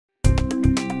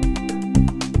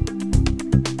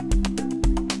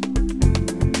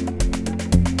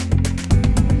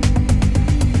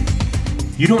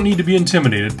You don't need to be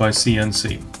intimidated by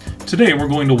CNC. Today we're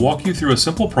going to walk you through a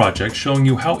simple project showing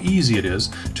you how easy it is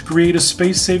to create a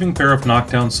space-saving pair of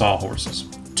Knockdown Sawhorses.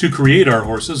 To create our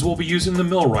horses, we'll be using the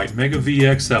MillRight Mega V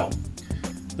XL.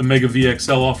 The Mega V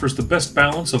XL offers the best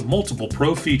balance of multiple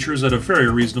pro features at a very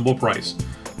reasonable price.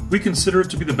 We consider it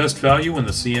to be the best value in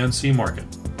the CNC market.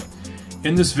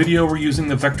 In this video we're using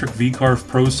the Vectric VCarve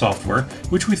Pro software,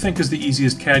 which we think is the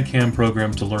easiest CAD-CAM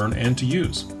program to learn and to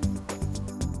use.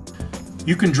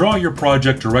 You can draw your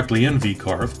project directly in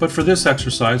VCarve, but for this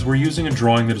exercise we're using a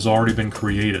drawing that has already been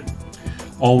created.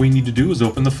 All we need to do is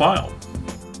open the file.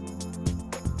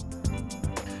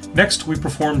 Next, we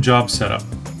perform job setup.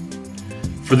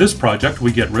 For this project,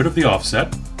 we get rid of the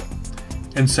offset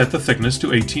and set the thickness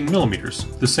to 18 millimeters,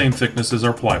 the same thickness as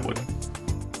our plywood.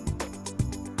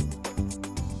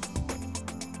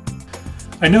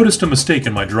 I noticed a mistake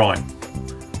in my drawing.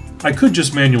 I could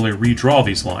just manually redraw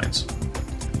these lines.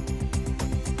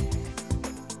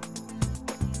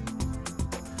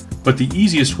 But the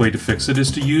easiest way to fix it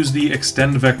is to use the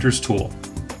Extend Vectors tool.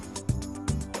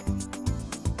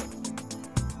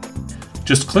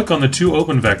 Just click on the two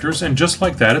open vectors and just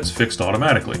like that it's fixed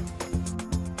automatically.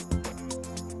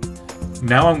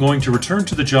 Now I'm going to return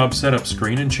to the job setup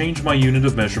screen and change my unit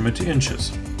of measurement to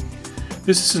inches.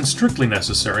 This isn't strictly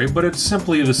necessary, but it's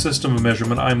simply the system of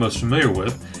measurement I'm most familiar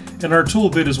with, and our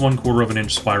tool bit is 1/4 of an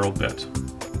inch spiral bit.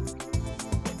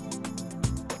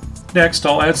 Next,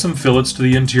 I'll add some fillets to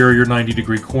the interior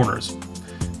 90-degree corners.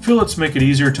 Fillets make it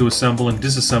easier to assemble and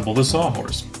disassemble the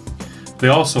sawhorse. They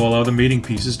also allow the mating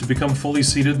pieces to become fully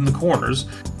seated in the corners,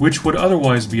 which would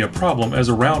otherwise be a problem as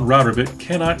a round router bit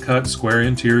cannot cut square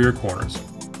interior corners.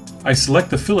 I select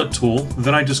the fillet tool,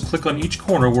 then I just click on each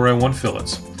corner where I want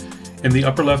fillets. In the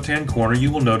upper left-hand corner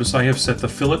you will notice I have set the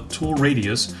fillet tool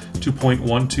radius to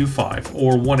 0.125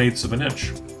 or 1/8 of an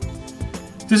inch.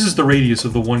 This is the radius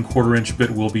of the 1/4 inch bit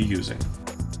we'll be using.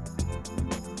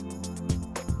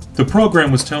 The program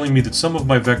was telling me that some of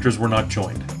my vectors were not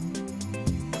joined.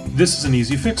 This is an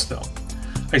easy fix though.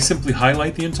 I simply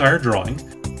highlight the entire drawing,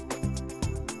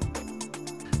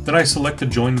 then I select the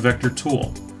Join Vector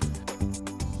tool.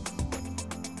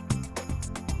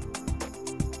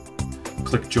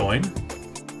 Click Join,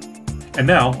 and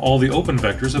now all the open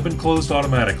vectors have been closed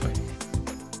automatically.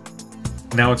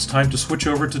 Now it's time to switch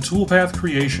over to Toolpath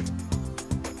Creation.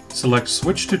 Select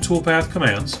Switch to Toolpath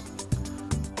Commands.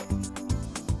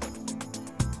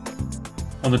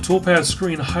 On the Toolpath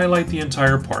screen, highlight the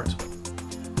entire part.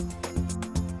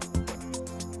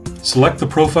 Select the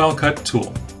Profile Cut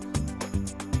tool.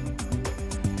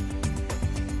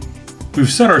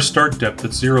 We've set our start depth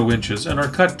at 0 inches and our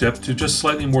cut depth to just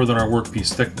slightly more than our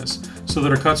workpiece thickness, so that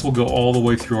our cuts will go all the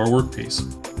way through our workpiece.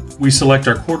 We select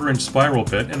our 1/4 inch spiral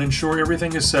bit and ensure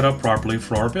everything is set up properly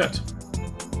for our bit.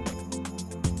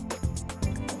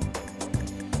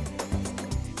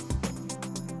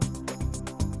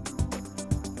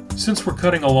 Since we're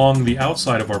cutting along the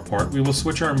outside of our part, we will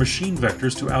switch our machine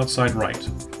vectors to outside right.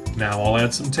 Now I'll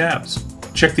add some tabs.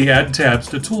 Check the Add Tabs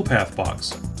to Toolpath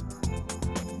box.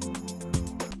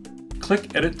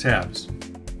 Click Edit Tabs.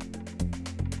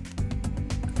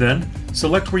 Then,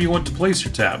 select where you want to place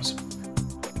your tabs.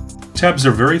 Tabs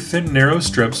are very thin, narrow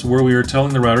strips where we are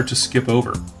telling the router to skip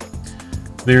over.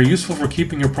 They are useful for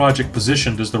keeping your project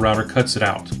positioned as the router cuts it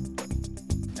out.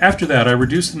 After that, I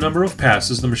reduce the number of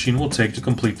passes the machine will take to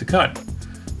complete the cut.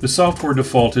 The software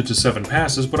defaulted to 7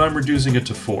 passes, but I'm reducing it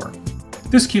to 4.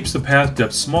 This keeps the path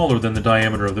depth smaller than the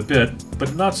diameter of the bit,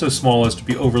 but not so small as to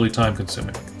be overly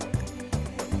time-consuming.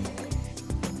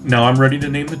 Now I'm ready to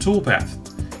name the toolpath.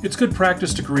 It's good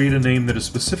practice to create a name that is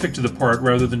specific to the part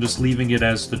rather than just leaving it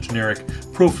as the generic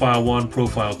Profile 1,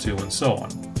 Profile 2, and so on.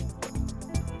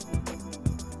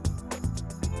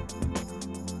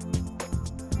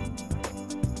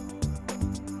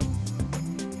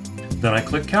 Then I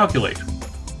click Calculate.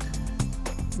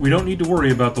 We don't need to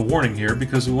worry about the warning here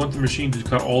because we want the machine to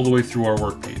cut all the way through our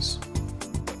workpiece.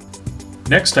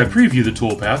 Next, I preview the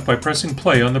toolpath by pressing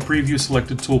play on the Preview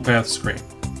Selected Toolpath screen.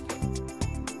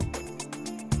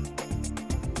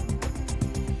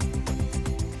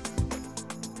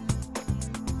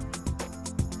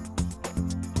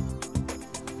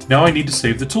 Now I need to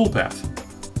save the toolpath.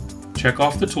 Check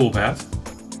off the toolpath,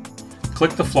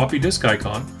 click the floppy disk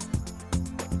icon,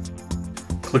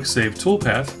 click Save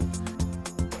Toolpath,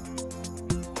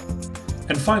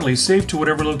 and finally save to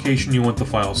whatever location you want the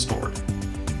file stored.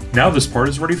 Now this part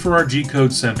is ready for our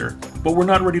GCode sender, but we're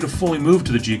not ready to fully move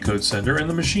to the GCode sender and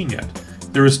the machine yet.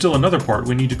 There is still another part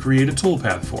we need to create a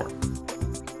toolpath for.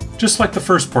 Just like the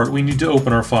first part, we need to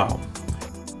open our file.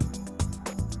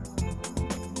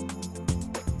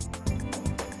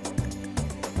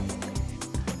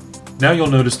 Now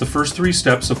you'll notice the first 3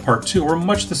 steps of Part 2 are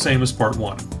much the same as Part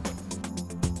 1.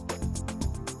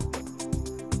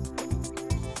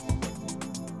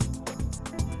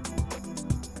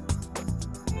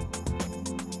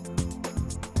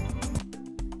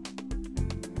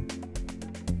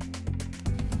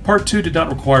 Part 2 did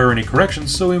not require any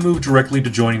corrections, so we moved directly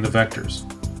to joining the vectors.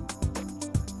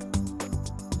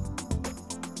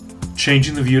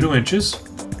 Changing the view to inches,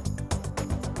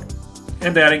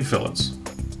 and adding fillets.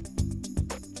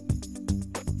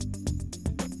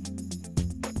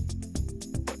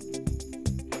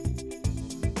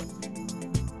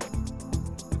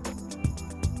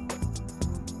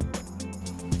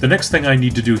 The next thing I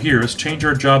need to do here is change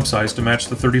our job size to match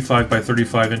the 35 by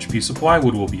 35 inch piece of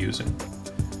plywood we'll be using.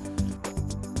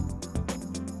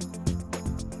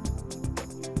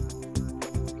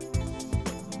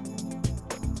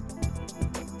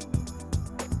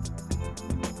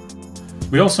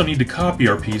 We also need to copy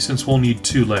our piece since we'll need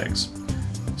 2 legs.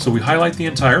 So we highlight the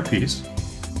entire piece,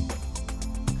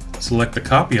 select the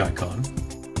copy icon,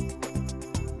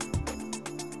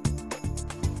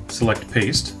 select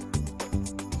paste,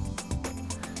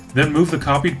 then move the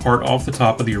copied part off the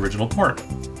top of the original part.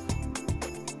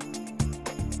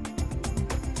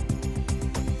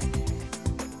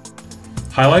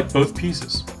 Highlight both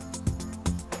pieces.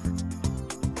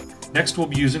 Next we'll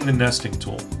be using the nesting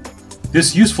tool.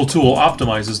 This useful tool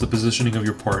optimizes the positioning of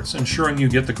your parts, ensuring you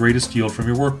get the greatest yield from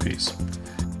your workpiece.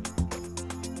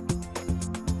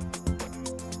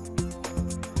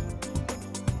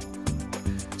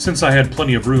 Since I had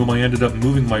plenty of room, I ended up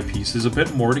moving my pieces a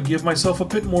bit more to give myself a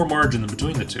bit more margin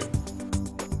between the two.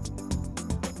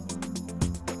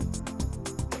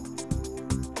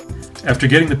 After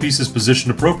getting the pieces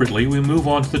positioned appropriately, we move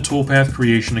on to the toolpath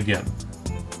creation again.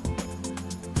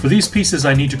 For these pieces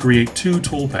I need to create 2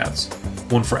 toolpaths,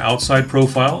 one for outside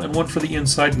profile and one for the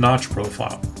inside notch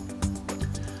profile.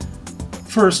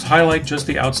 First, highlight just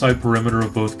the outside perimeter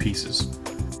of both pieces.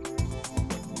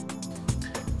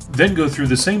 Then go through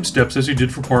the same steps as you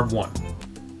did for Part 1.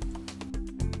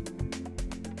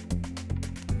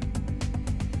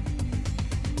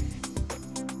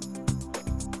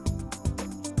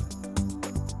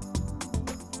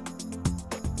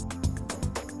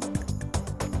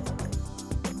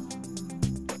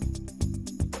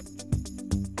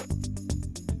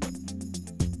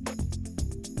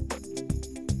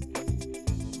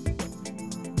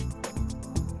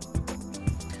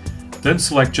 Then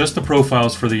select just the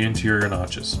profiles for the interior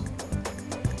notches.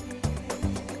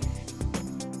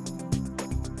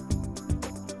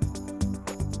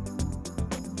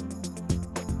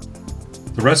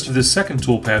 The rest of this second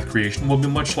toolpath creation will be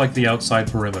much like the outside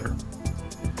perimeter.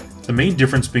 The main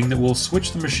difference being that we'll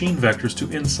switch the machine vectors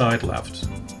to inside left.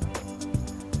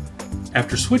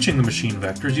 After switching the machine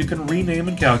vectors, you can rename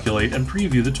and calculate and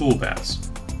preview the toolpaths.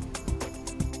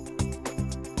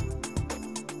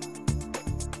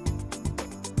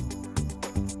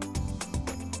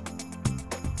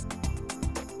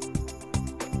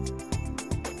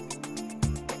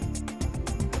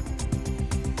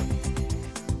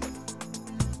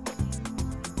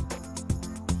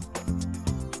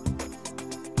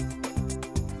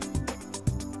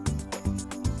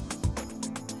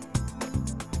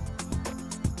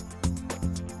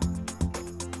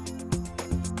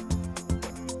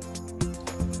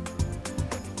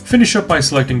 Finish up by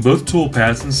selecting both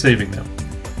toolpaths and saving them.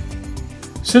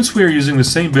 Since we are using the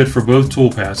same bit for both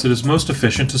toolpaths, it is most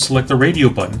efficient to select the radio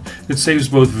button that saves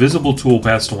both visible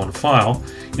toolpaths to one file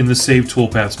in the Save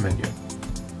Toolpaths menu.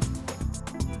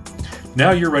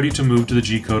 Now you're ready to move to the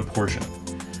G-code portion.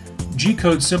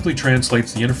 G-code simply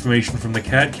translates the information from the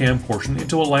CADCAM portion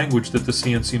into a language that the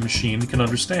CNC machine can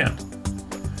understand.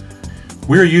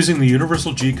 We are using the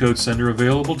Universal G-code Sender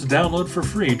available to download for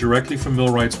free directly from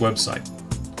MillRight's website.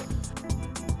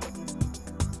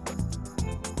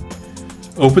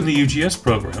 Open the UGS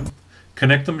program,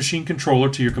 connect the machine controller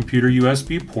to your computer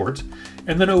USB port,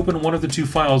 and then open one of the 2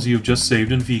 files you have just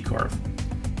saved in VCarve.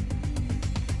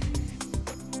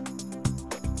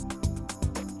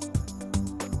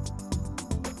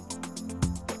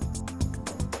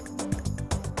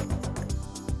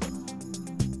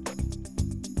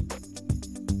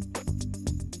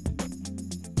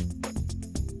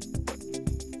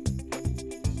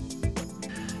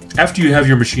 After you have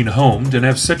your machine homed and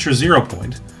have set your 0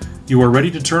 point, you are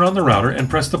ready to turn on the router and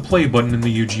press the play button in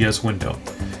the UGS window.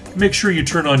 Make sure you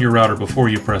turn on your router before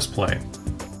you press play.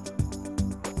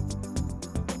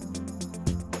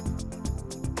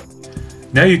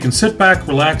 Now you can sit back,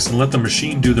 relax, and let the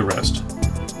machine do the rest.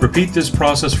 Repeat this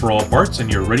process for all parts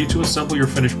and you're ready to assemble your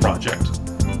finished project.